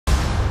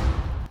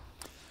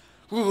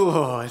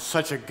Ooh, it's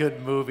such a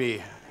good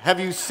movie. Have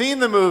you seen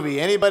the movie?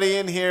 Anybody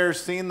in here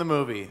seen the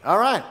movie? All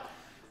right.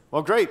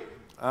 Well, great.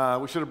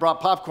 We should have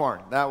brought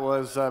popcorn. That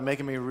was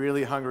making me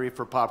really hungry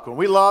for popcorn.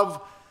 We love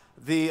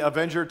the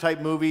Avenger-type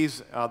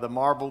movies. The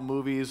Marvel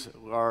movies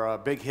are a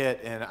big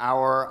hit in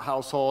our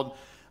household.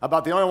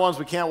 About the only ones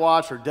we can't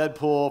watch are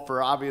Deadpool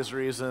for obvious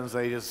reasons.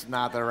 They just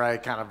not the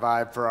right kind of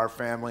vibe for our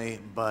family.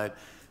 But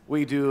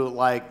we do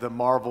like the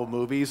Marvel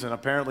movies, and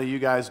apparently you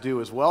guys do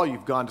as well.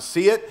 You've gone to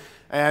see it.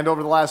 And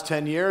over the last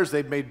 10 years,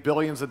 they've made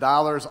billions of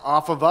dollars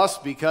off of us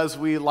because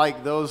we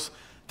like those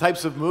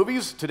types of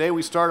movies. Today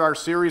we start our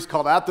series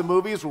called At the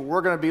Movies, where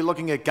we're going to be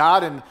looking at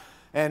God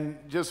and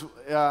just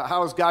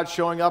how is God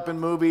showing up in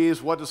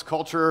movies, what is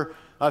culture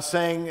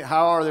saying,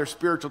 how are there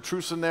spiritual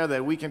truths in there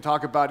that we can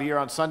talk about here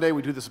on Sunday.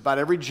 We do this about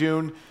every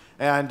June,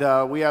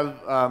 and we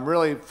have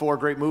really 4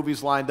 great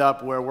movies lined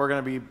up where we're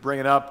going to be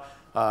bringing up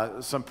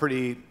some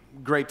pretty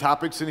great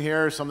topics in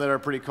here, some that are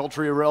pretty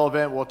culturally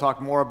relevant. We'll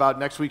talk more about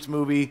next week's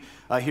movie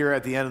here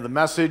at the end of the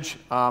message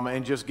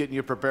and just getting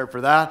you prepared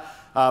for that.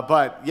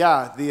 But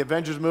yeah, the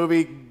Avengers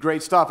movie,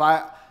 great stuff.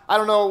 I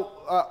don't know,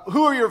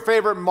 who are your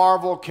favorite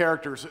Marvel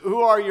characters?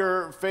 Who are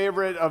your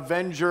favorite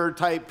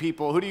Avenger-type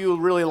people? Who do you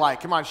really like?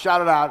 Come on,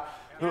 shout it out.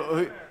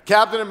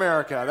 Captain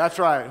America, that's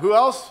right. Who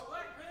else?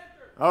 Black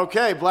Panther.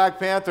 Okay, Black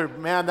Panther.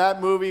 Man,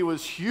 that movie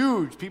was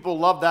huge. People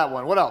loved that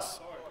one. What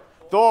else?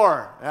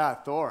 Thor. Yeah,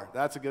 Thor.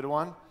 That's a good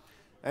one.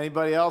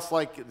 Anybody else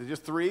like,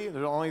 just 3?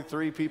 There's only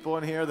 3 people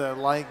in here that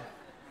like,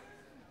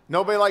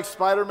 nobody likes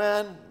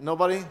Spider-Man?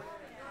 Nobody?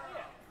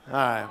 All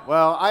right,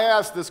 well, I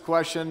asked this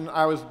question.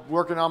 I was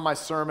working on my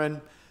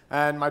sermon,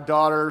 and my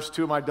daughters,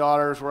 2 of my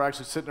daughters were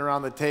actually sitting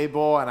around the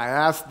table, and I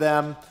asked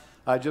them,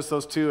 just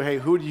those 2, hey,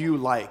 who do you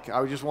like?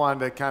 I just wanted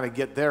to kind of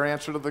get their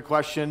answer to the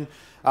question.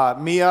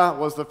 Mia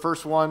was the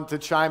first one to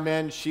chime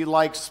in. She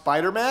likes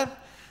Spider-Man.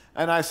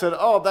 And I said,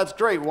 oh, that's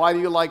great. Why do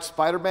you like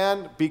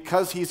Spider-Man?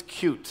 Because he's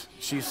cute,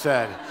 she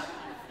said.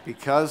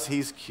 Because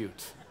he's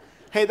cute.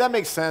 Hey, that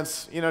makes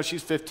sense. You know,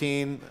 she's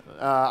 15.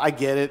 I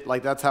get it.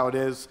 Like, that's how it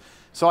is.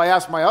 So I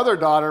asked my other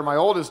daughter, my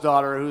oldest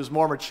daughter, who's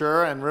more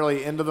mature and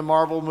really into the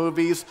Marvel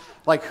movies,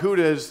 like, who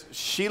does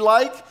she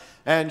like?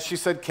 And she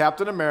said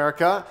Captain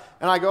America.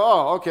 And I go,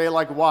 oh, okay,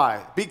 like,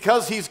 why?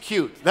 Because he's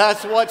cute.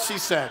 That's what she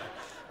said.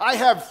 I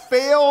have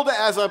failed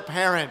as a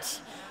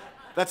parent.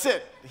 That's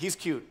it. He's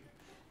cute.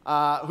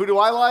 Who do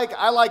I like?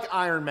 I like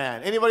Iron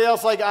Man. Anybody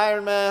else like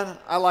Iron Man?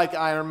 I like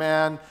Iron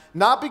Man.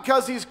 Not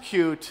because he's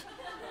cute,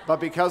 but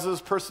because of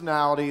his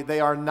personality.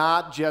 They are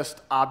not just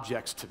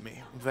objects to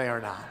me. They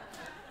are not.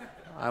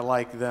 I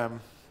like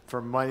them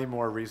for many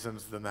more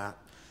reasons than that.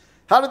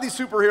 How did these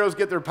superheroes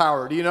get their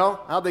power? Do you know?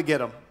 How'd they get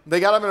them?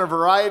 They got them in a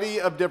variety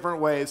of different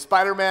ways.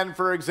 Spider-Man,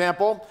 for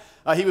example,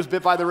 he was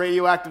bit by the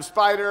radioactive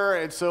spider,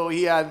 and so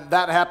he had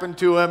that happen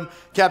to him.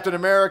 Captain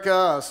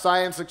America, a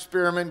science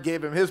experiment,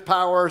 gave him his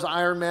powers.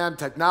 Iron Man,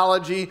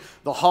 technology.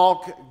 The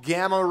Hulk,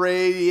 gamma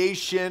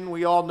radiation.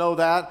 We all know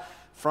that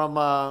from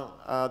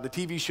the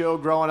TV show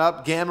growing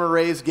up. Gamma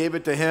rays gave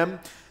it to him.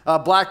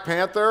 Black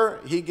Panther,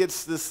 he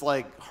gets this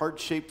like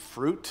heart-shaped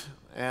fruit,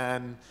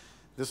 and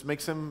this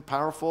makes him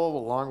powerful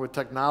along with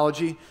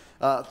technology.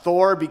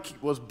 Thor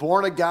was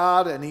born a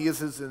god, and he has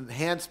his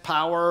enhanced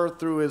power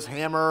through his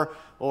hammer,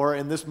 or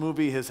in this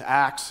movie, his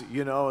axe.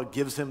 You know, it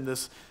gives him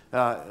this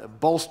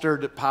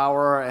bolstered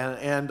power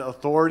and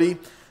authority.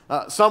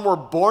 Some were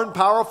born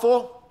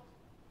powerful.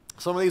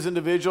 Some of these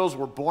individuals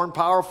were born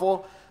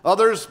powerful.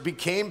 Others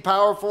became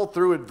powerful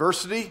through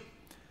adversity.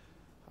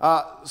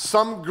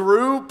 Some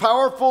grew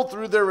powerful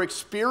through their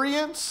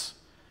experience,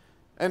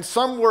 and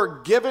some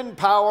were given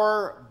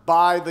power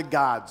by the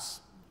gods.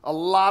 A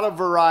lot of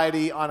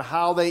variety on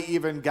how they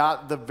even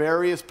got the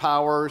various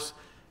powers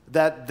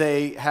that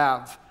they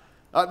have.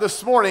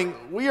 This morning,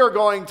 we are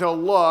going to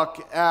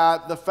look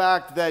at the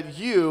fact that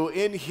you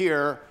in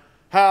here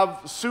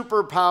have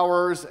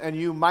superpowers and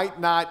you might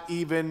not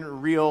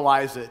even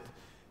realize it.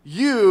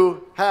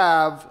 You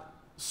have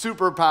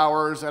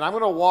superpowers, and I'm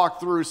going to walk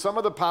through some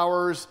of the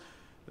powers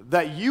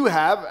that you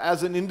have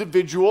as an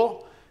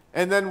individual,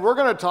 and then we're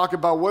going to talk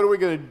about what are we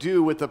going to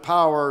do with the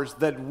powers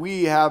that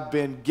we have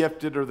been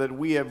gifted or that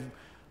we have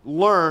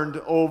learned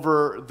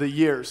over the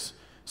years.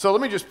 So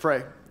let me just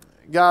pray.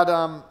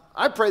 God,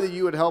 I pray that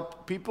you would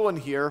help people in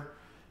here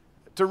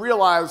to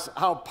realize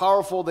how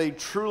powerful they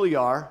truly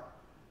are.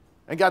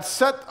 And God,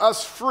 set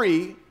us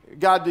free,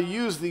 God, to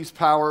use these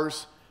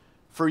powers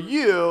for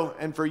you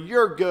and for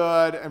your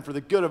good and for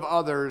the good of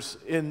others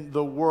in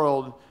the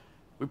world.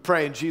 We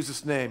pray in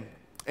Jesus' name.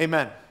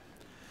 Amen.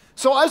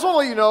 So I just want to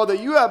let you know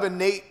that you have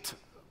innate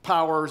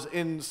powers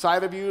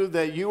inside of you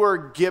that you were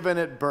given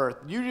at birth.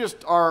 You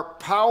just are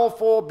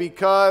powerful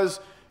because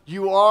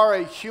you are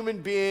a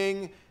human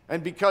being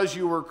and because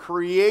you were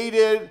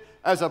created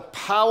as a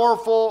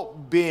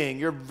powerful being.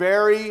 You're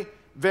very,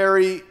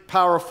 very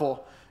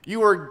powerful.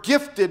 You were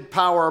gifted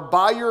power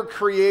by your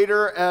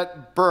Creator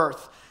at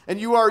birth.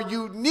 And you are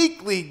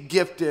uniquely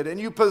gifted, and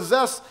you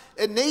possess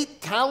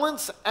innate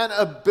talents and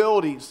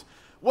abilities.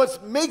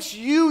 What makes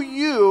you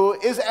you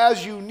is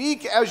as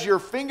unique as your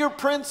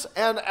fingerprints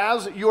and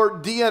as your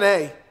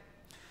DNA.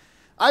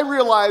 I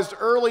realized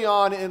early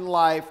on in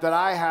life that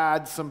I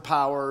had some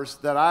powers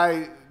that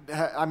I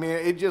mean,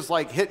 it just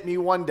like hit me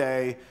one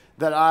day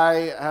that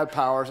I had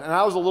powers, and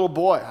I was a little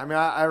boy. I mean,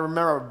 I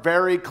remember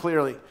very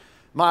clearly.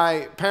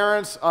 My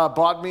parents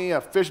bought me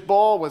a fish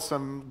bowl with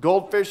some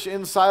goldfish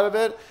inside of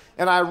it,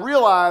 and I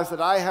realized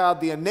that I had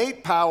the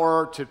innate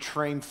power to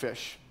train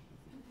fish.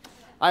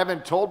 I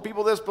haven't told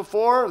people this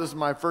before. This is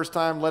my first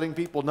time letting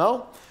people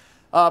know.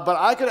 But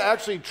I could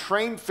actually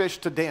train fish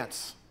to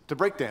dance, to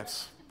break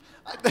dance.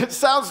 It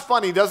sounds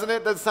funny, doesn't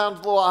it? That sounds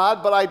a little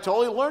odd, but I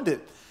totally learned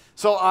it.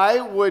 So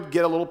I would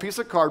get a little piece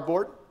of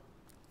cardboard,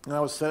 and I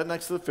would set it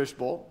next to the fish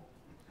bowl,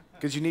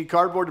 because you need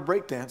cardboard to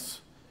break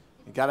dance.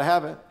 You got to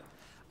have it.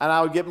 And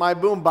I would get my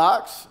boom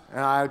box, and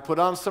I'd put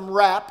on some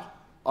rap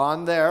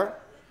on there.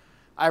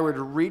 I would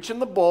reach in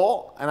the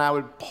bowl, and I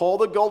would pull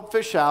the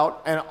goldfish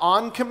out, and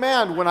on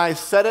command, when I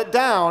set it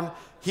down,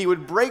 he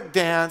would break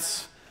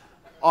dance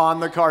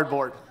on the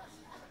cardboard.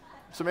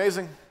 It's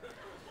amazing.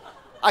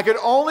 I could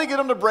only get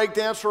them to break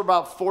dance for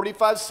about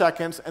 45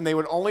 seconds, and they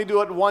would only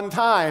do it one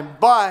time,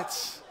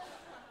 but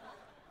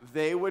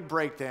they would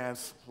break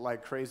dance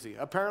like crazy.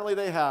 Apparently,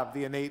 they have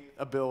the innate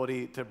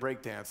ability to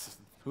break dance.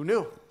 Who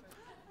knew?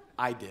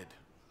 I did.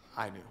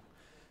 I knew.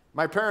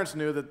 My parents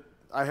knew that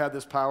I had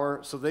this power,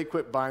 so they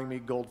quit buying me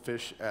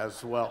goldfish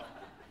as well.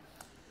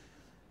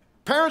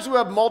 Parents who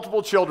have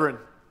multiple children,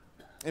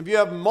 if you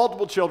have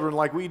multiple children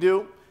like we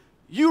do,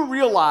 you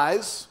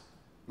realize,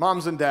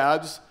 moms and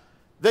dads,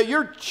 that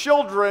your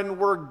children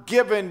were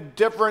given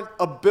different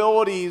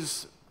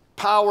abilities,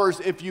 powers,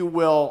 if you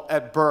will,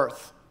 at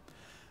birth.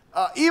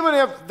 Even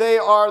if they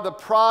are the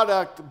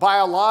product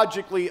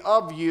biologically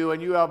of you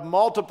and you have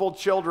multiple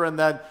children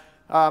that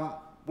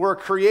were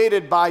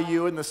created by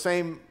you in the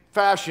same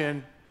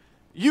fashion,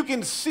 you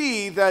can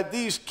see that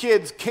these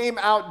kids came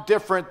out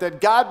different,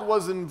 that God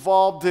was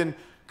involved in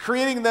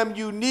creating them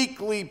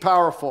uniquely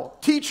powerful.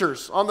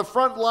 Teachers on the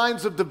front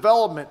lines of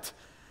development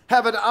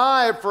have an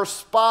eye for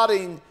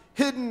spotting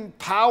hidden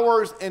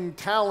powers and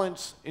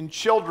talents in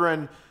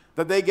children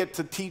that they get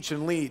to teach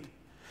and lead.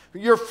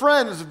 Your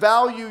friends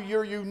value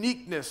your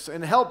uniqueness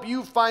and help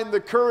you find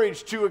the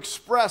courage to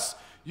express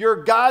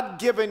your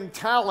God-given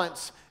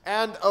talents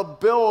and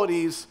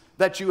abilities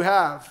that you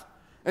have.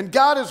 And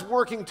God is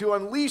working to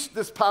unleash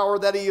this power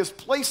that He has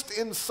placed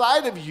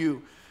inside of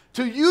you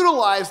to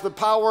utilize the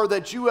power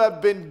that you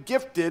have been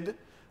gifted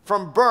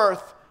from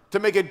birth to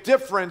make a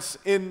difference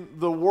in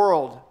the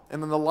world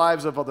and in the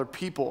lives of other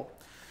people.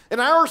 In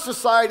our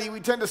society,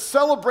 we tend to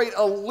celebrate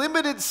a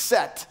limited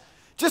set,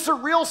 just a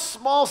real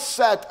small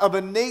set of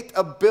innate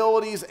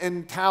abilities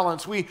and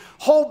talents. We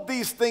hold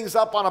these things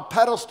up on a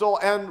pedestal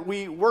and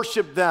we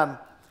worship them,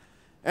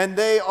 and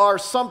they are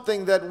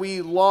something that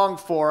we long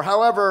for.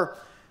 However,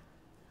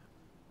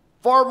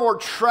 far more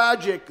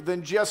tragic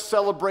than just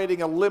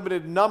celebrating a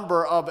limited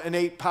number of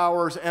innate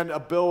powers and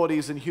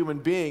abilities in human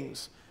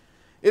beings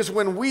is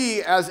when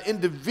we as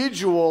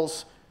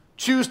individuals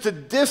choose to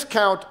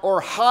discount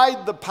or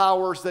hide the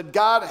powers that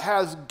God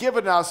has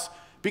given us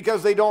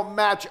because they don't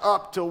match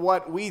up to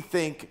what we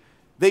think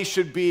they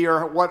should be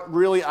or what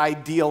really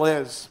ideal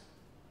is.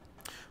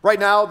 Right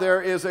now, there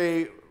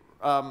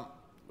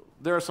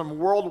are some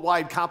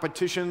worldwide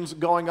competitions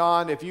going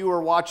on. If you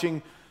were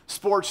watching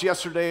sports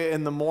yesterday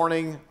in the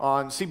morning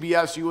on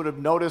CBS, you would have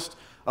noticed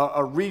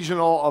a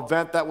regional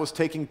event that was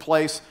taking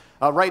place.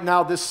 Right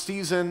now, this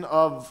season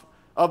of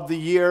the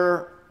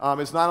year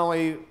is not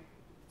only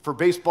for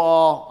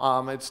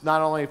baseball, it's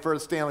not only for the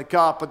Stanley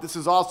Cup, but this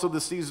is also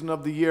the season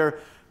of the year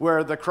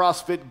where the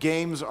CrossFit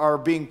Games are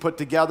being put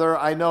together.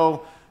 I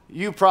know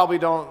you probably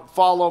don't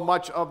follow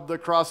much of the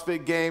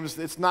CrossFit Games.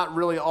 It's not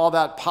really all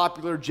that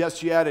popular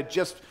just yet. It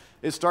just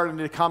is starting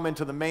to come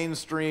into the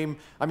mainstream.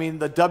 I mean,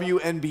 the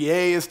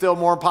WNBA is still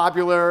more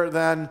popular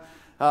than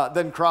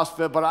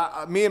CrossFit,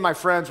 but me and my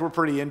friends were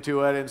pretty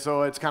into it, and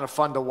so it's kind of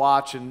fun to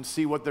watch and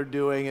see what they're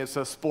doing. It's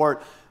a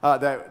sport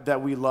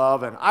that we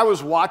love, and I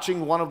was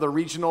watching one of the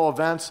regional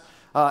events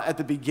at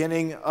the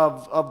beginning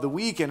of the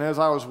week, and as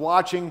I was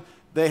watching,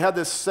 they had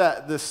this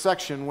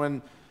section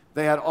when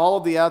they had all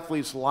of the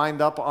athletes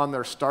lined up on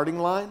their starting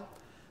line,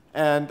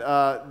 and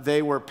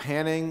they were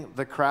panning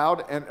the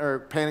crowd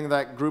or panning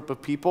that group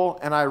of people,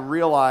 and I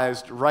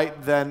realized right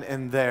then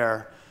and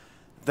there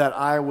that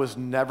I was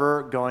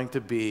never going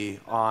to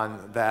be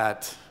on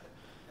that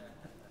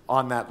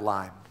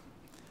line.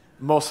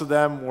 Most of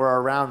them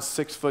were around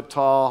 6 foot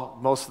tall.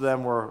 Most of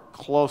them were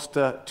close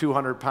to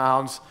 200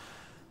 pounds.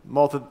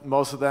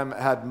 Most of them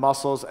had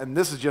muscles, and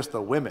this is just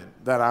the women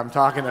that I'm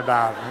talking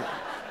about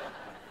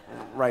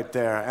right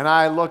there. And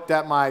I looked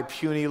at my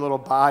puny little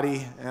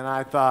body, and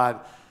I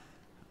thought,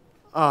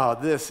 oh,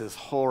 this is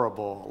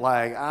horrible.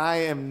 Like, I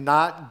am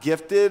not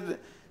gifted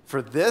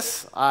for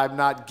this. I'm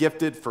not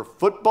gifted for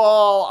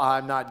football.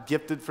 I'm not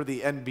gifted for the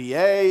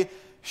NBA.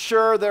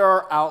 Sure, there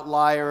are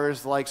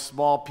outliers like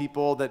small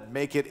people that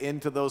make it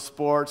into those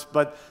sports,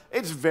 but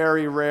it's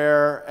very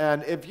rare.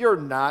 And if you're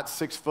not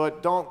 6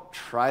 foot, don't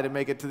try to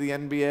make it to the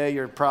NBA.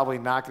 You're probably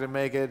not going to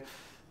make it.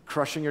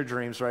 Crushing your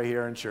dreams right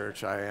here in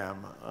church, I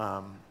am.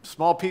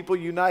 Small people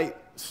unite.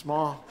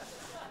 Small.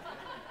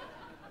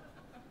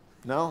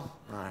 No?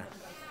 All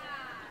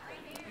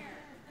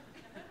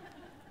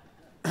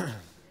right.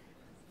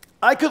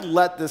 I could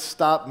let this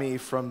stop me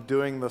from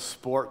doing the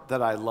sport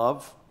that I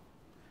love,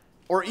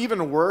 or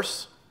even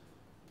worse,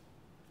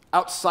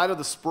 outside of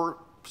the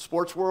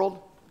sports world.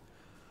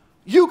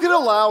 You could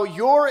allow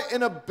your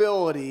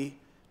inability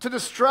to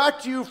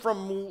distract you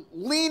from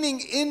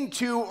leaning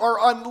into or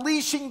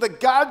unleashing the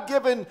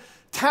God-given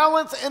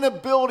talents and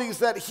abilities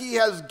that He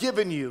has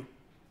given you.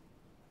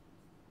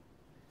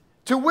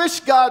 To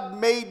wish God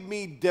made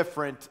me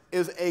different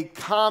is a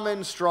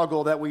common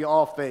struggle that we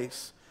all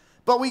face.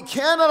 But we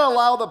cannot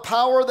allow the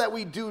power that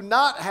we do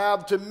not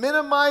have to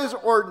minimize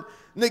or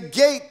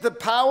negate the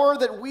power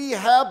that we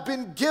have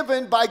been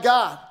given by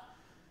God.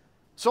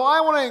 So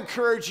I want to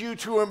encourage you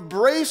to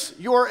embrace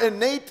your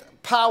innate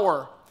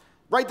power.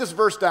 Write this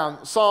verse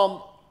down,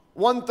 Psalm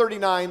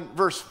 139,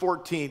 verse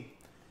 14.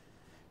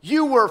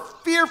 You were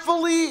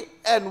fearfully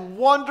and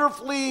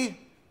wonderfully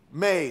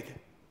made.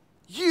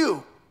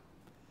 You.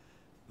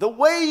 The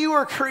way you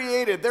were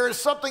created, there is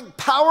something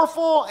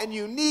powerful and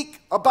unique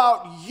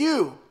about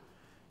you.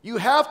 You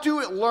have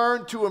to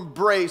learn to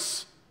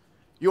embrace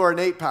your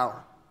innate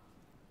power.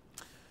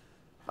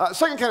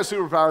 Second kind of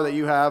superpower that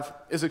you have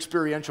is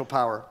experiential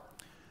power.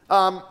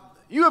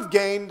 You have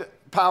gained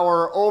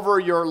power over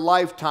your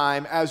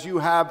lifetime as you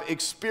have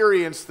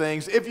experienced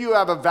things, if you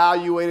have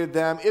evaluated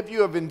them, if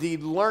you have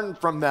indeed learned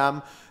from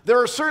them. There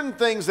are certain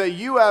things that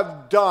you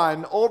have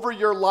done over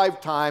your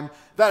lifetime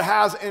that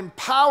has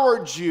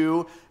empowered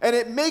you, and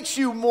it makes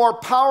you more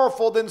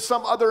powerful than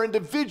some other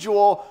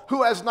individual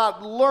who has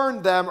not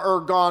learned them or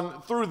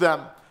gone through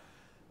them.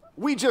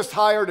 We just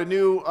hired a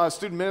new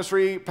student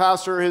ministry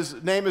pastor.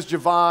 His name is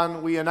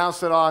Javon. We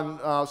announced it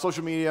on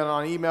social media and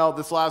on email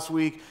this last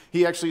week.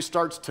 He actually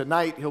starts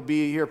tonight. He'll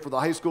be here for the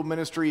high school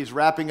ministry. He's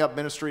wrapping up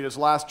ministry at his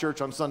last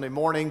church on Sunday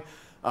morning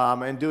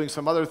and doing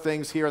some other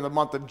things here in the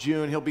month of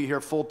June. He'll be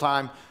here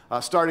full-time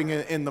starting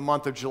in the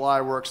month of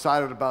July. We're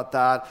excited about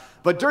that.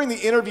 But during the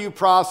interview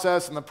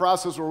process and the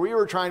process where we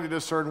were trying to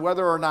discern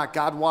whether or not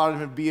God wanted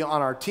him to be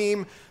on our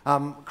team,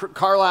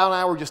 Carlisle and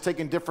I were just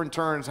taking different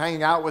turns,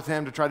 hanging out with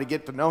him to try to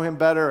get to know him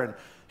better. And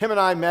him and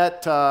I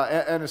met,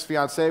 and his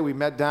fiancée, we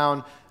met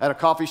down at a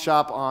coffee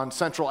shop on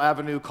Central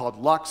Avenue called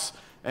Lux.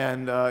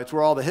 And it's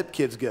where all the hip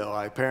kids go,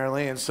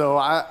 apparently. And so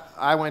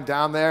I went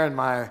down there in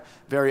my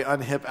very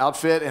unhip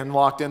outfit and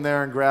walked in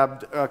there and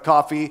grabbed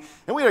coffee.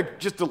 And we had a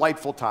just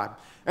delightful time.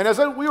 And as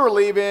we were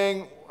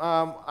leaving,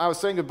 I was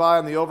saying goodbye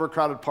in the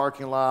overcrowded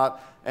parking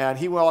lot. And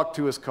he walked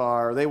to his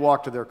car. They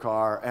walked to their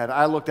car. And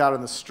I looked out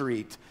in the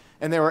street.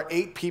 And there were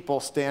 8 people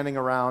standing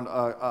around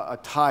a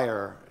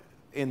tire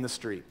in the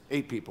street.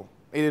 8 people,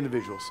 8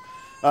 individuals.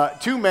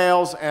 2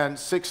 males and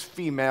 6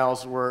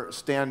 females were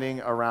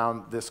standing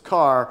around this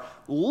car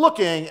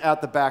looking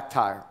at the back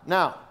tire.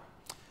 Now,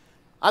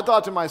 I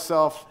thought to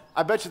myself,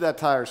 I bet you that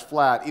tire's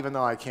flat even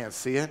though I can't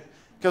see it,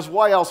 because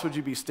why else would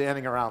you be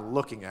standing around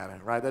looking at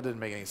it, right? That didn't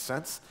make any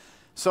sense.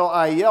 So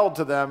I yelled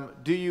to them,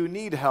 "Do you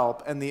need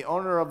help?" And the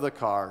owner of the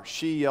car,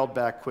 she yelled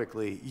back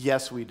quickly,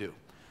 "Yes, we do."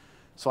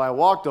 So I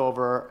walked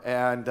over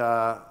and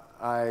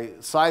I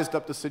sized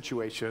up the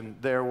situation.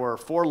 There were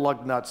 4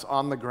 lug nuts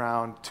on the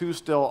ground, 2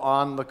 still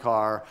on the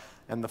car,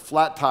 and the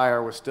flat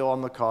tire was still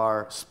on the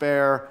car,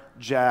 spare,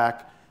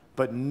 jack,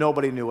 but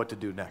nobody knew what to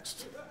do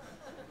next.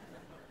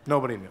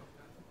 Nobody knew.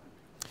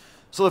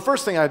 So the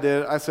first thing I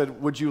did, I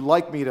said, "Would you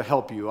like me to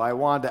help you?" I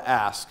wanted to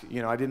ask.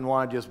 You know, I didn't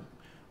want to just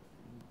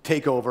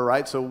take over,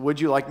 right? So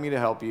would you like me to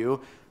help you?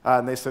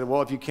 And they said,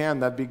 "Well, if you can,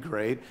 that'd be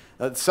great."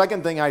 The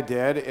second thing I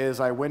did is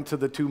I went to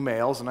the 2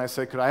 males and I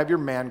said, "Could I have your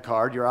man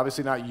card? You're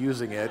obviously not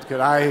using it. Could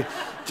I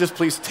just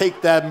please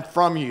take them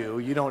from you?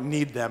 You don't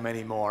need them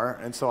anymore."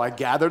 And so I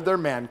gathered their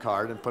man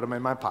card and put them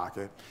in my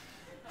pocket.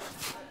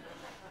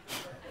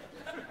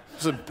 It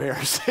was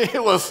embarrassing.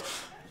 It was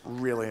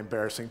really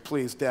embarrassing.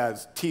 Please,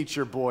 dads, teach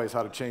your boys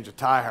how to change a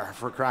tire,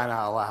 for crying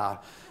out loud.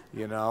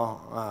 You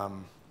know,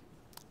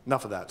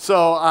 enough of that.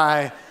 So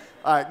I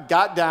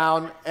got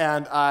down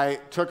and I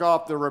took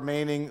off the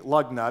remaining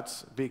lug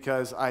nuts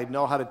because I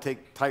know how to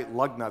take tight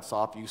lug nuts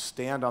off. You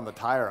stand on the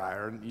tire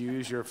iron, you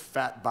use your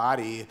fat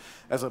body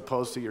as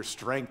opposed to your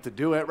strength to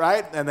do it,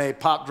 right? And they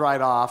popped right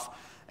off.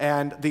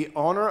 And the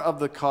owner of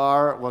the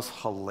car was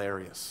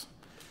hilarious.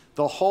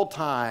 The whole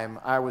time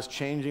I was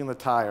changing the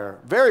tire,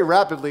 very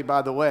rapidly,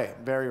 by the way,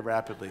 very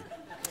rapidly.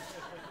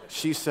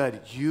 She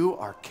said, "You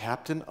are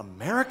Captain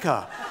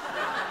America."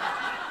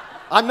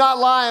 I'm not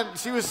lying.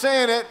 She was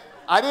saying it.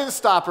 I didn't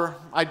stop her.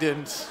 I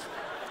didn't.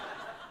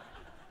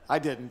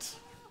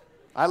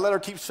 I let her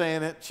keep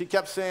saying it. She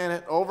kept saying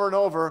it over and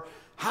over.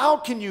 "How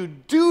can you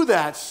do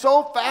that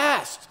so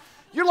fast?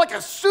 You're like a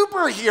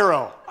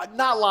superhero." I'm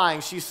not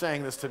lying. She's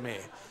saying this to me,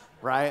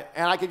 right?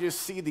 And I could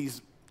just see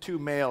these two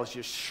males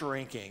just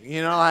shrinking,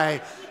 you know,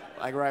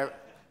 like right.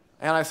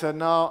 And I said,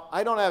 no,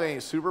 I don't have any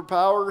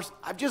superpowers.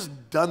 I've just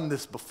done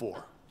this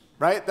before,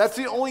 right? That's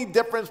the only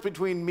difference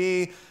between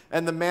me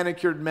and the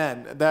manicured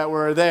men that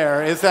were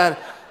there, is that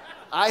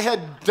I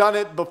had done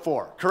it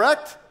before,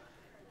 correct?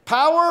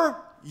 Power,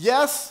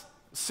 yes.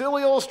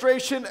 Silly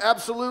illustration,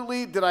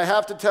 absolutely. Did I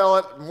have to tell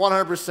it?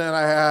 100%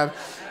 I had.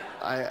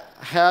 I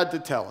had to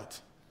tell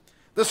it.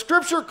 The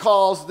scripture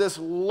calls this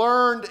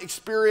learned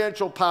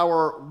experiential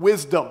power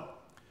wisdom.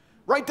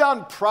 Write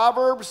down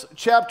Proverbs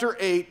chapter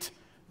 8,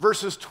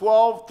 verses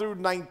 12 through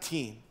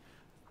 19.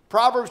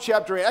 Proverbs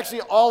chapter 8,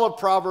 actually all of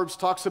Proverbs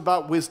talks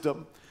about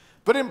wisdom.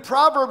 But in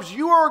Proverbs,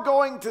 you are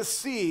going to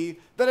see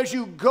that as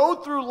you go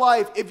through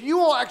life, if you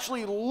will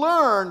actually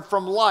learn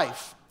from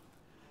life,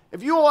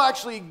 if you will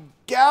actually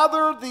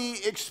gather the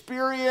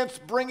experience,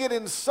 bring it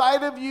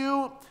inside of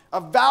you,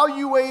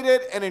 evaluate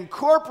it, and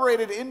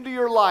incorporate it into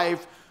your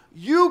life,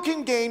 you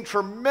can gain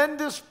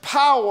tremendous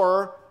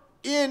power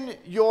in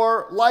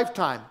your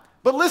lifetime.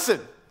 But listen,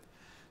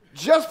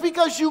 just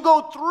because you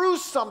go through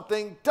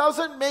something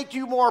doesn't make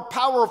you more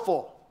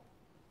powerful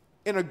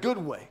in a good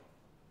way.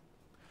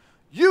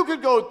 You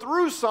could go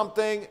through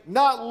something,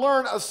 not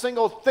learn a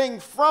single thing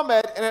from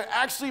it, and it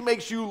actually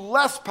makes you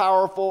less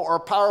powerful or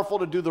powerful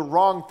to do the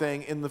wrong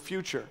thing in the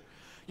future.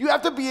 You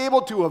have to be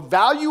able to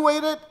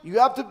evaluate it, you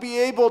have to be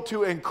able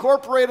to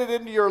incorporate it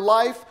into your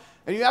life,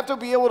 and you have to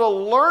be able to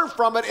learn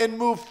from it and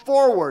move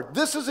forward.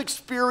 This is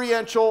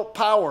experiential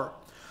power.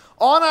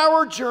 On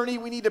our journey,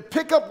 we need to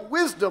pick up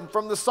wisdom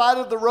from the side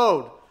of the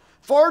road.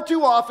 Far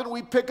too often,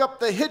 we pick up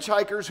the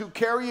hitchhikers who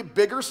carry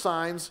bigger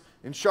signs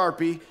in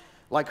Sharpie,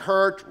 like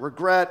hurt,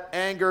 regret,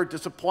 anger,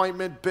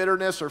 disappointment,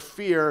 bitterness, or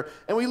fear,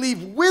 and we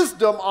leave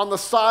wisdom on the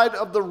side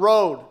of the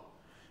road.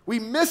 We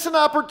miss an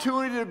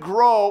opportunity to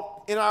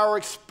grow in our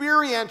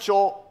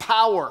experiential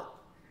power.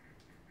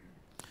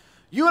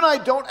 You and I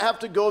don't have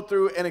to go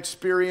through an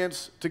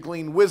experience to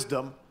glean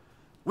wisdom.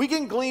 We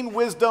can glean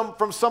wisdom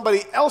from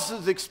somebody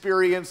else's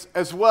experience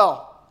as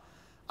well.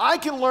 I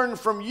can learn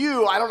from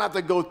you. I don't have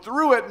to go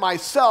through it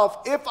myself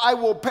if I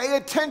will pay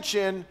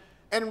attention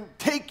and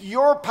take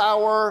your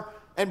power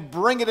and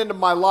bring it into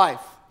my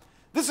life.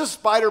 This is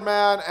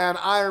Spider-Man and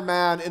Iron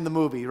Man in the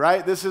movie,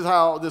 right? This is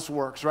how this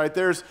works, right?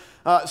 There's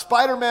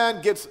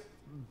Spider-Man gets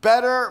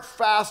better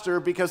faster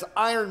because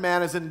Iron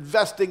Man is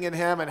investing in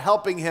him and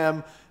helping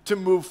him to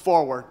move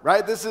forward,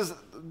 right? This is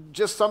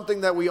just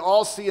something that we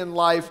all see in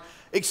life.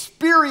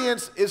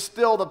 Experience is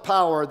still the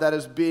power that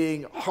is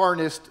being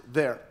harnessed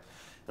there.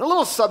 And a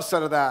little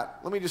subset of that,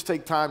 let me just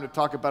take time to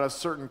talk about a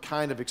certain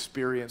kind of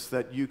experience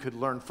that you could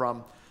learn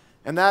from,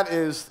 and that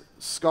is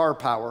scar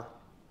power.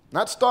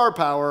 Not star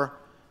power,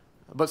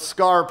 but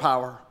scar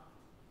power.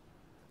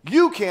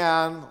 You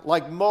can,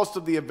 like most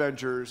of the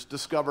Avengers,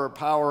 discover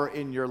power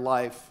in your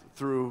life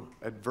through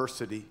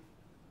adversity,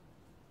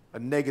 a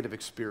negative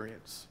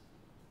experience.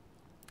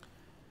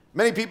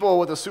 Many people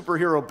with a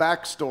superhero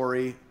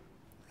backstory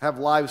have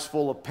lives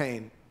full of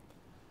pain.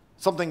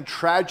 Something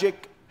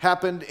tragic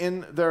happened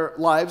in their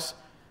lives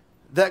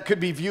that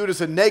could be viewed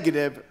as a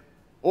negative,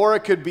 or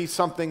it could be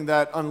something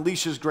that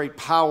unleashes great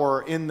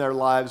power in their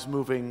lives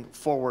moving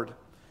forward.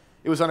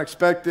 It was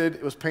unexpected,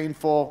 it was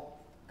painful,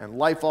 and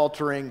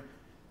life-altering,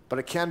 but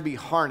it can be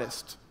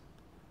harnessed.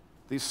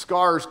 These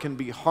scars can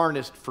be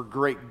harnessed for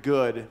great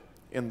good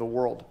in the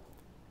world.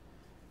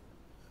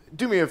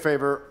 Do me a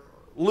favor,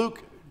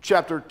 Luke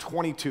chapter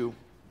 22.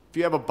 If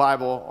you have a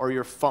Bible or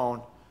your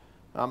phone,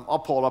 I'll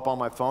pull it up on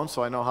my phone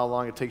so I know how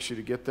long it takes you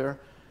to get there.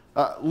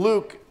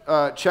 Luke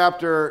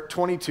chapter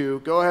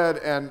 22, go ahead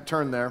and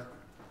turn there.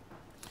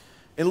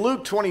 In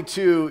Luke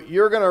 22,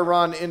 you're going to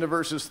run into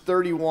verses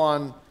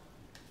 31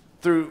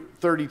 through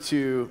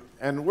 32,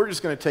 and we're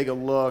just going to take a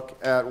look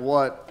at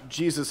what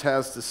Jesus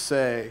has to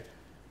say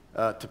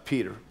to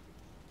Peter.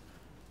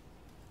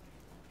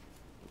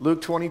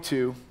 Luke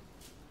 22,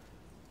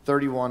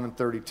 31 and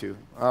 32.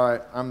 All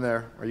right, I'm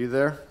there. Are you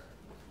there?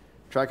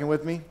 Tracking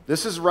with me?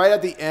 This is right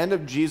at the end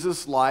of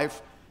Jesus'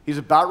 life. He's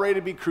about ready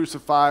to be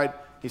crucified.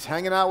 He's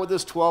hanging out with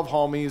his 12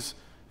 homies,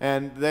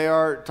 and they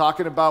are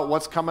talking about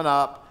what's coming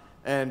up,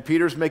 and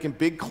Peter's making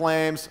big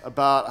claims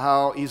about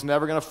how he's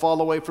never going to fall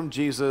away from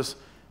Jesus.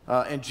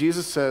 And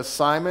Jesus says,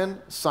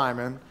 Simon,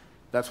 Simon,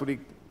 that's what he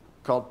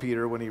called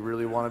Peter when he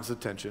really wanted his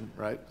attention,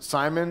 right?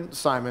 Simon,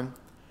 Simon,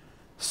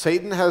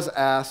 Satan has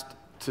asked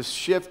to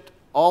sift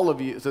all of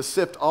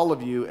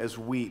you as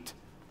wheat.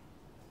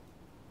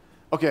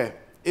 Okay,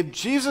 if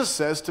Jesus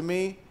says to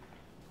me,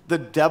 the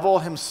devil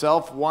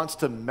himself wants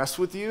to mess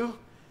with you,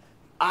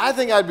 I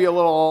think I'd be a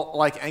little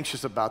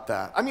anxious about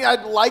that. I mean,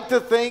 I'd like to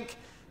think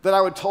that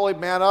I would totally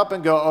man up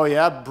and go, oh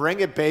yeah,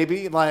 bring it,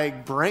 baby,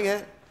 bring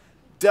it.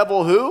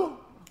 Devil who?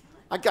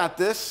 I got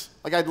this.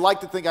 I'd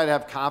like to think I'd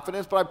have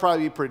confidence, but I'd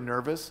probably be pretty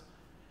nervous.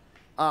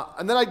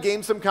 And then I'd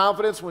gain some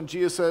confidence when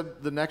Jesus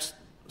said the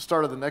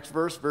start of the next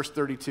verse, verse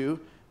 32,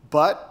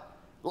 but,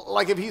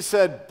 if he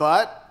said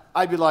but,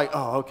 I'd be like,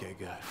 oh, okay,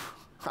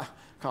 good.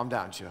 Calm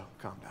down, Joe,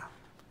 calm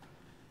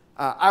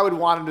down. I would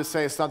want him to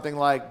say something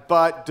like,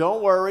 but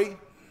don't worry,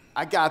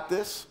 I got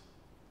this.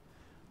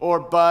 Or,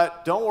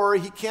 but don't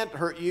worry, he can't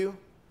hurt you.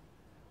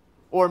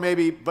 Or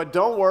maybe, but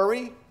don't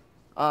worry,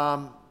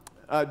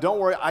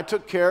 I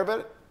took care of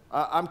it.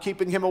 I'm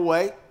keeping him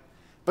away.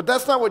 But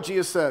that's not what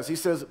Jesus says. He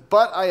says,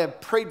 but I have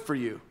prayed for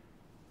you.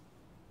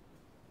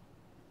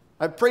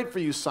 I've prayed for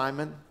you,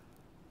 Simon,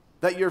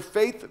 that your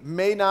faith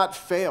may not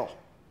fail.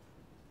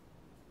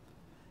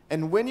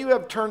 And when you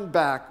have turned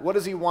back, what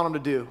does he want him to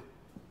do?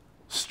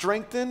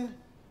 Strengthen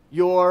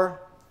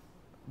your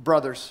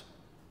brothers.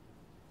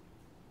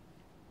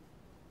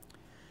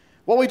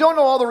 Well, we don't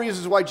know all the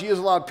reasons why Jesus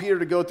allowed Peter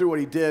to go through what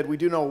he did. We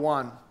do know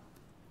one.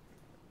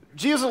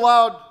 Jesus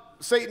allowed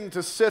Satan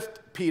to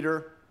sift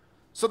Peter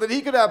so that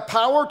he could have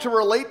power to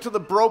relate to the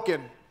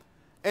broken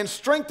and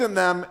strengthen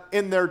them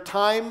in their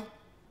time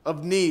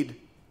of need.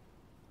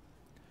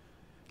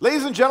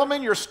 Ladies and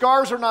gentlemen, your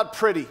scars are not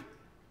pretty,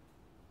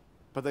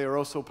 but they are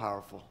also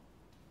powerful.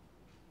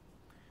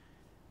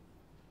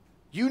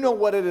 You know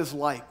what it is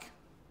like,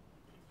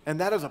 and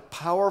that is a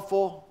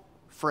powerful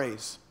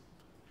phrase.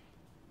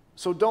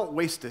 So don't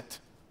waste it.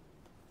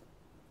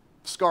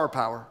 Scar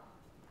power.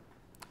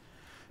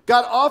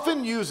 God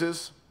often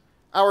uses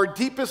our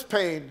deepest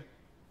pain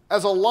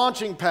as a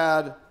launching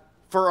pad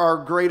for our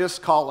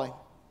greatest calling.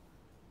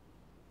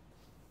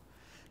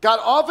 God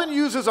often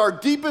uses our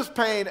deepest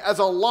pain as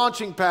a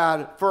launching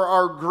pad for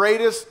our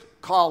greatest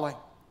calling.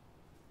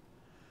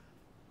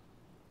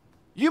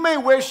 You may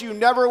wish you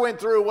never went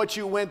through what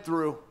you went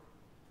through.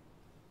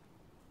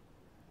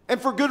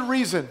 And for good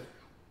reason.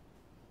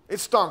 It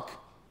stunk.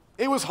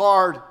 It was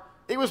hard.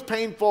 It was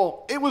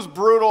painful. It was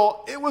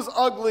brutal. It was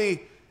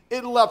ugly.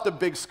 It left a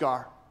big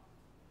scar.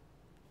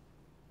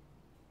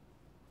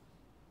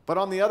 But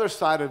on the other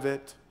side of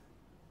it,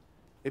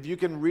 if you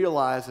can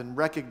realize and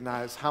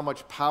recognize how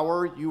much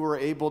power you were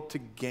able to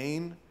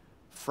gain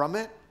from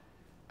it,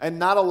 and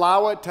not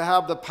allow it to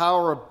have the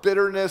power of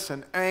bitterness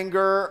and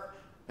anger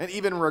and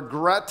even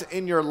regret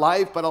in your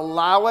life, but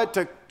allow it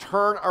to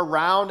turn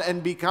around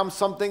and become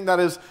something that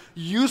is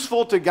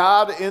useful to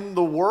God in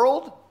the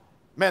world,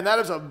 man, that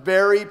is a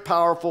very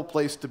powerful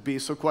place to be.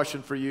 So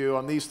question for you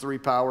on these three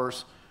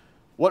powers: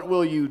 what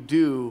will you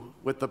do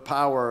with the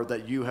power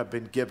that you have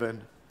been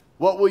given?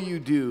 What will you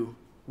do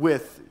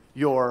with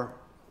your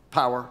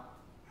power?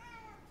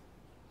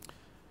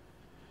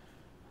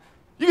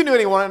 You can do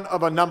any one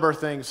of a number of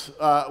things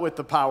with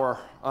the power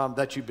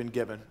that you've been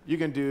given. You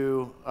can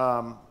do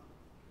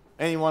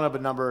any one of a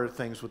number of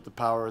things with the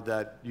power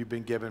that you've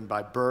been given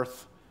by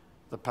birth,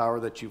 the power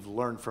that you've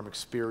learned from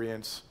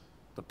experience,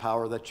 the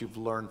power that you've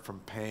learned from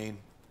pain,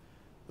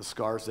 the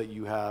scars that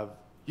you have.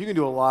 You can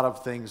do a lot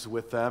of things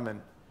with them,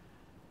 and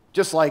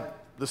just like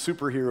the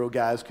superhero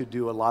guys could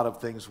do a lot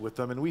of things with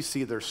them, and we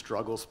see their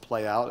struggles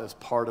play out as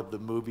part of the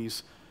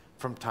movies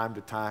from time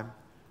to time.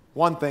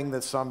 One thing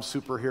that some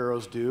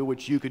superheroes do,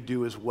 which you could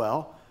do as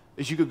well,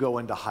 is you could go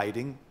into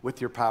hiding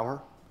with your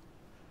power.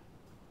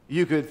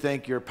 You could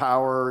think your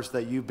powers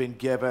that you've been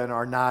given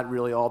are not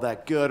really all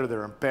that good, or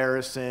they're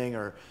embarrassing,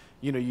 or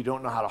you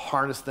don't know how to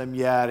harness them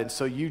yet, and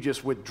so you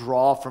just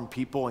withdraw from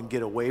people and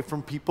get away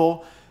from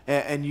people,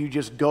 and you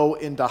just go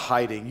into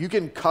hiding. You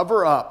can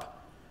cover up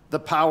the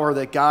power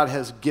that God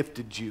has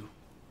gifted you.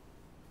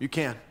 You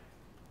can.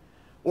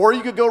 Or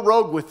you could go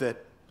rogue with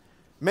it.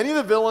 Many of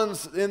the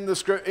villains in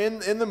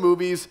the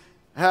movies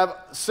have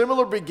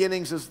similar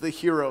beginnings as the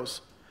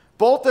heroes.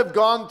 Both have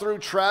gone through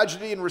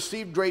tragedy and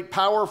received great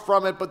power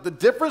from it, but the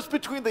difference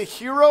between the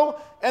hero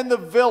and the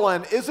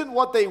villain isn't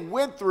what they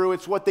went through,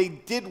 it's what they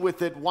did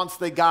with it once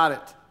they got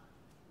it,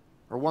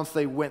 or once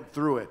they went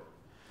through it.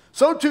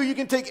 So too, you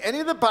can take any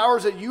of the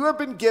powers that you have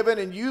been given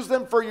and use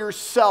them for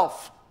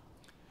yourself.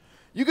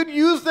 You could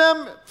use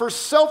them for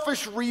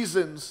selfish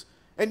reasons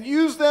and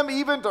use them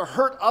even to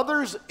hurt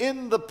others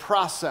in the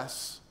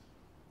process.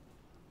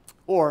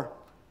 Or,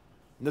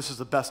 and this is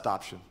the best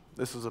option,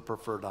 this is a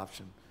preferred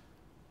option,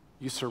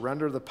 you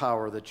surrender the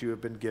power that you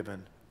have been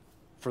given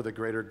for the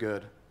greater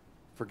good,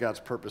 for God's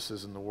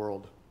purposes in the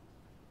world.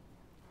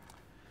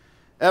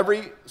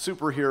 Every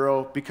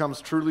superhero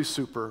becomes truly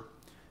super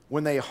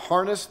when they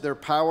harness their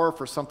power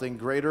for something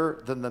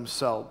greater than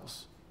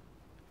themselves.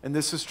 And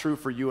this is true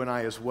for you and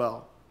I as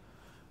well.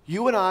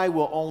 You and I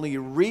will only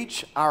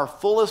reach our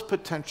fullest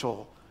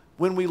potential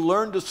when we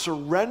learn to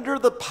surrender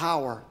the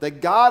power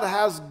that God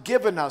has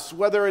given us,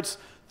 whether it's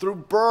through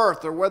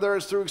birth or whether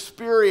it's through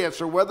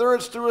experience or whether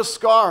it's through a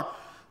scar.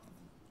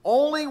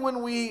 Only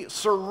when we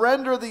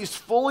surrender these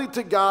fully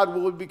to God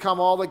will we become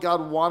all that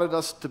God wanted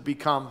us to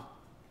become.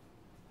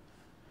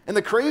 And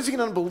the crazy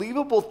and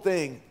unbelievable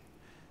thing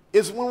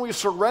is when we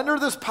surrender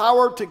this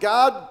power to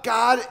God,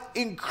 God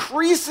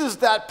increases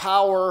that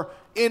power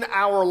in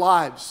our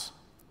lives.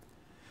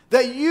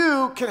 That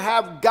you can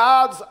have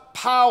God's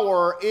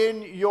power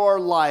in your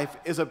life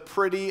is a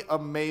pretty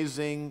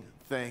amazing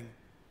thing.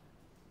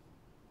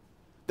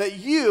 That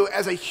you,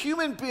 as a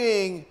human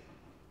being,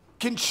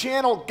 can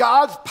channel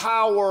God's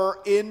power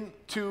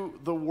into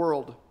the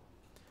world.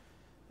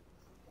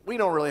 We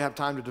don't really have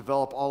time to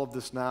develop all of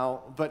this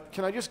now, but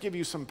can I just give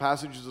you some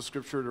passages of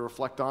Scripture to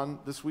reflect on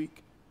this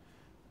week?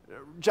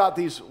 Jot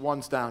these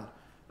ones down.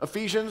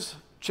 Ephesians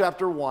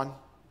chapter 1,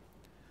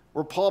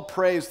 where Paul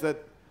prays that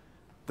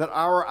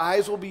our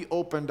eyes will be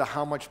open to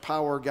how much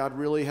power God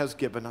really has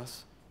given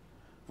us.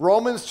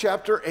 Romans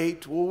chapter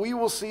 8, where we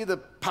will see the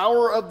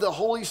power of the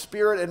Holy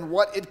Spirit and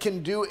what it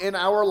can do in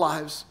our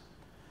lives.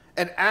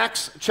 And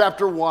Acts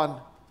chapter 1,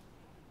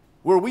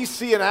 where we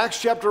see in Acts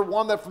chapter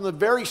 1 that from the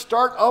very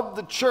start of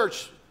the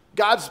church,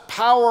 God's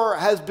power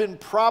has been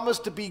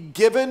promised to be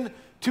given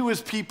to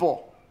his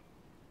people.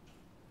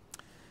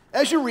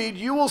 As you read,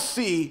 you will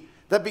see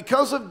that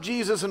because of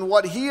Jesus and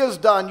what he has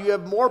done, you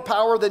have more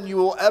power than you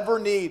will ever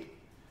need.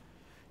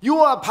 You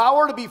will have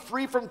power to be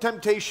free from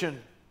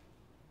temptation.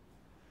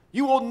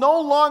 You will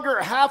no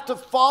longer have to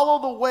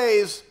follow the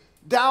ways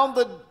down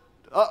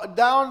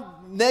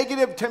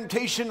negative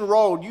temptation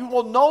road. You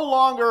will no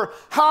longer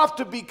have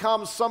to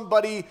become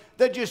somebody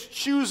that just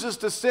chooses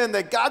to sin,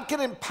 that God can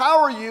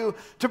empower you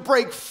to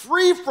break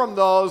free from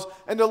those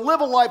and to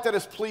live a life that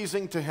is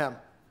pleasing to him.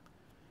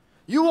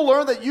 You will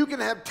learn that you can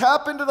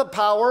tap into the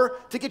power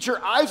to get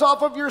your eyes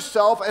off of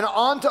yourself and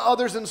onto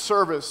others in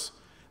service.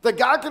 That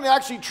God can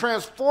actually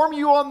transform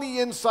you on the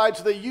inside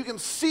so that you can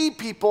see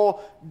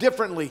people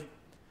differently.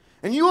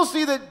 And you will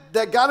see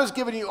that God has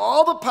given you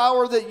all the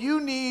power that you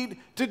need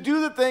to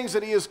do the things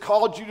that he has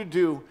called you to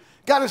do.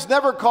 God has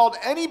never called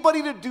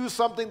anybody to do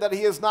something that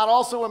he has not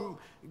also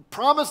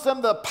promised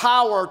them the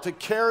power to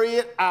carry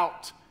it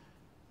out.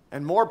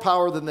 And more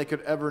power than they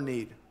could ever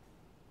need.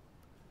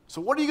 So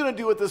what are you going to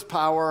do with this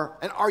power?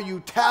 And are you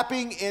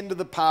tapping into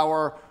the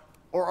power?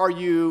 Or are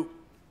you,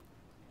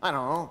 I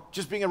don't know,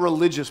 just being a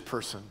religious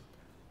person?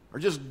 Or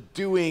just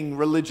doing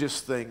religious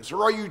things?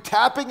 Or are you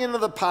tapping into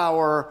the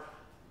power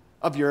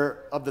of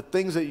the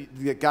things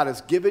that God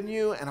has given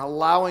you and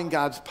allowing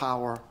God's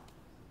power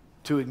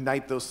to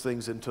ignite those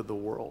things into the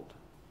world?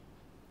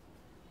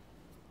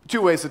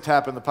 Two ways to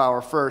tap in the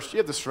power. First, you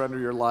have to surrender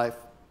your life.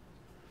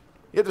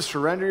 You have to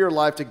surrender your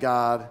life to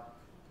God.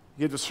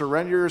 You have to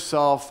surrender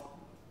yourself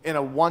in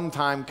a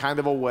one-time kind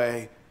of a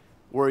way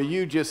where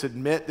you just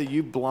admit that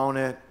you've blown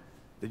it,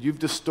 that you've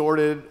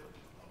distorted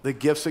the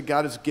gifts that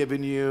God has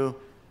given you,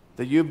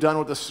 that you've done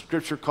what the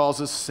Scripture calls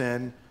as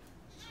sin,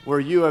 where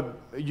you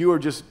are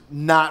just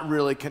not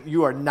really,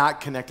 you are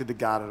not connected to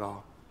God at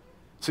all.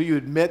 So you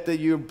admit that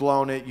you've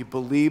blown it, you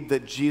believe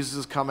that Jesus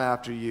has come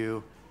after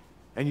you,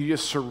 and you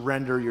just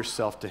surrender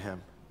yourself to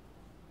him.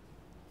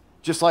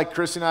 Just like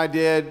Chris and I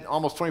did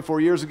almost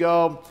 24 years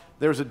ago,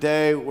 there was a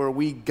day where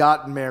we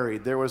got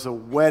married. There was a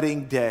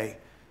wedding day.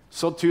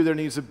 So too, there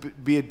needs to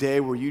be a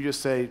day where you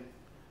just say,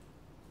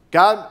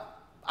 God,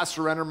 I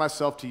surrender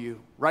myself to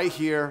you right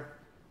here,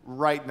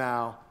 right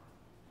now.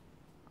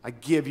 I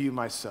give you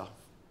myself.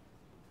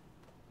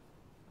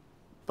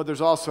 But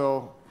there's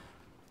also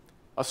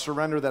a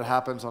surrender that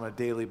happens on a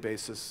daily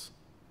basis,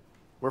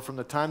 where from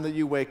the time that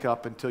you wake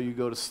up until you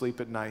go to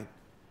sleep at night,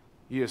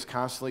 you just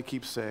constantly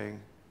keep saying,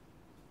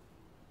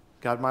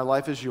 God, my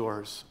life is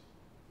yours.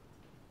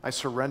 I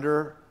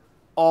surrender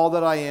all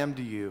that I am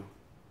to you.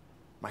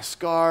 My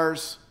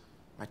scars,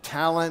 my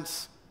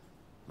talents,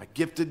 my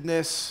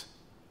giftedness,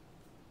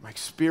 my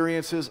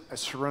experiences, I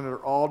surrender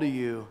all to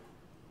you.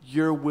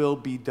 Your will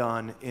be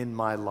done in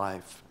my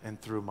life and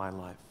through my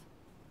life.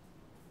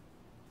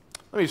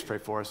 Let me just pray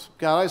for us.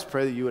 God, I just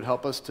pray that you would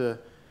help us to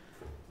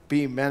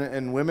be men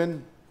and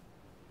women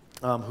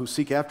who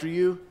seek after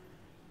you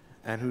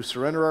and who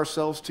surrender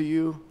ourselves to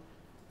you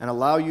and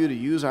allow you to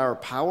use our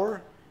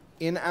power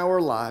in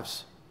our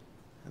lives,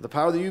 the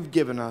power that you've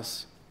given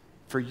us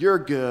for your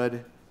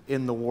good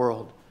in the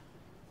world.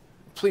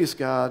 Please,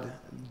 God,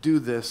 do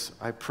this,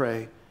 I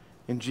pray,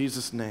 in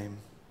Jesus' name.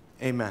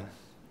 Amen.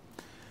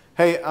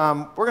 Hey,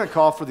 we're going to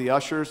call for the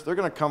ushers. They're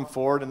going to come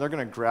forward and they're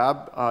going to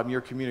grab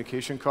your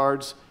communication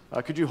cards.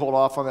 Could you hold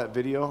off on that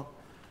video?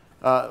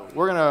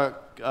 We're going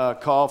to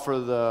call for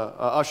the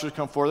ushers to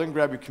come forward. They can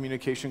grab your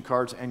communication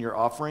cards and your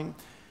offering.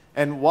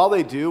 And while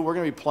they do, we're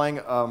going to be playing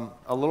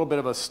a little bit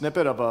of a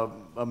snippet of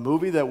a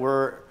movie that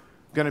we're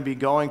going to be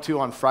going to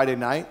on Friday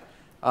night.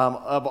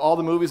 Of all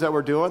the movies that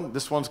we're doing,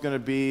 this one's going to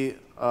be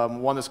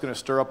one that's going to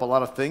stir up a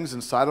lot of things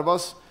inside of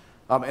us.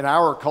 In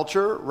our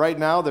culture right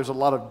now, there's a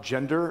lot of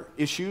gender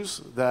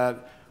issues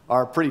that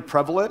are pretty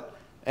prevalent.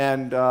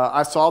 And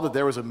I saw that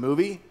there was a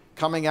movie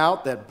coming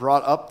out that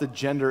brought up the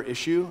gender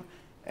issue.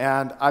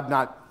 And I've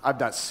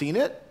not seen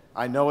it.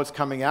 I know it's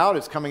coming out.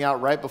 It's coming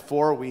out right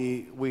before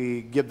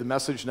we give the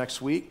message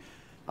next week.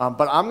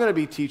 But I'm going to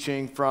be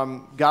teaching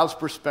from God's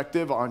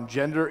perspective on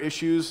gender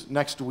issues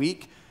next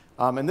week.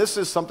 And this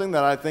is something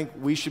that I think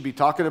we should be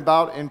talking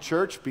about in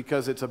church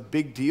because it's a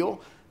big deal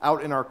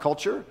out in our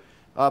culture.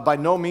 By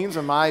no means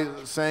am I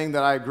saying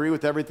that I agree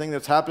with everything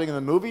that's happening in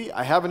the movie.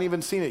 I haven't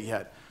even seen it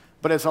yet.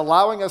 But it's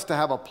allowing us to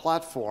have a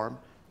platform,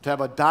 to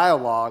have a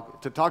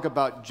dialogue, to talk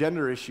about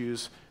gender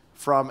issues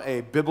from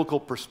a biblical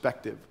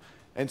perspective.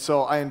 And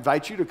so I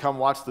invite you to come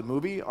watch the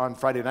movie on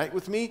Friday night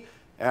with me,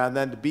 and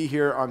then to be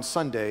here on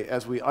Sunday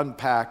as we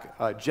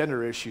unpack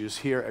gender issues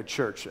here at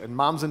church. And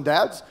moms and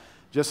dads,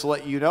 just to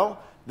let you know,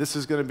 this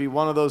is going to be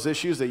one of those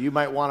issues that you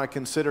might want to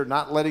consider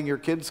not letting your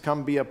kids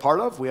come be a part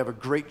of. We have a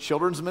great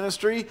children's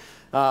ministry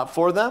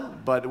for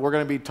them, but we're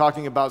going to be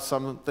talking about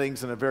some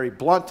things in a very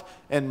blunt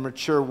and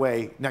mature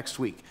way next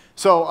week.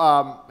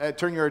 So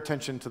turn your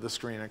attention to the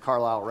screen, and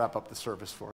Carlisle will wrap up the service for us.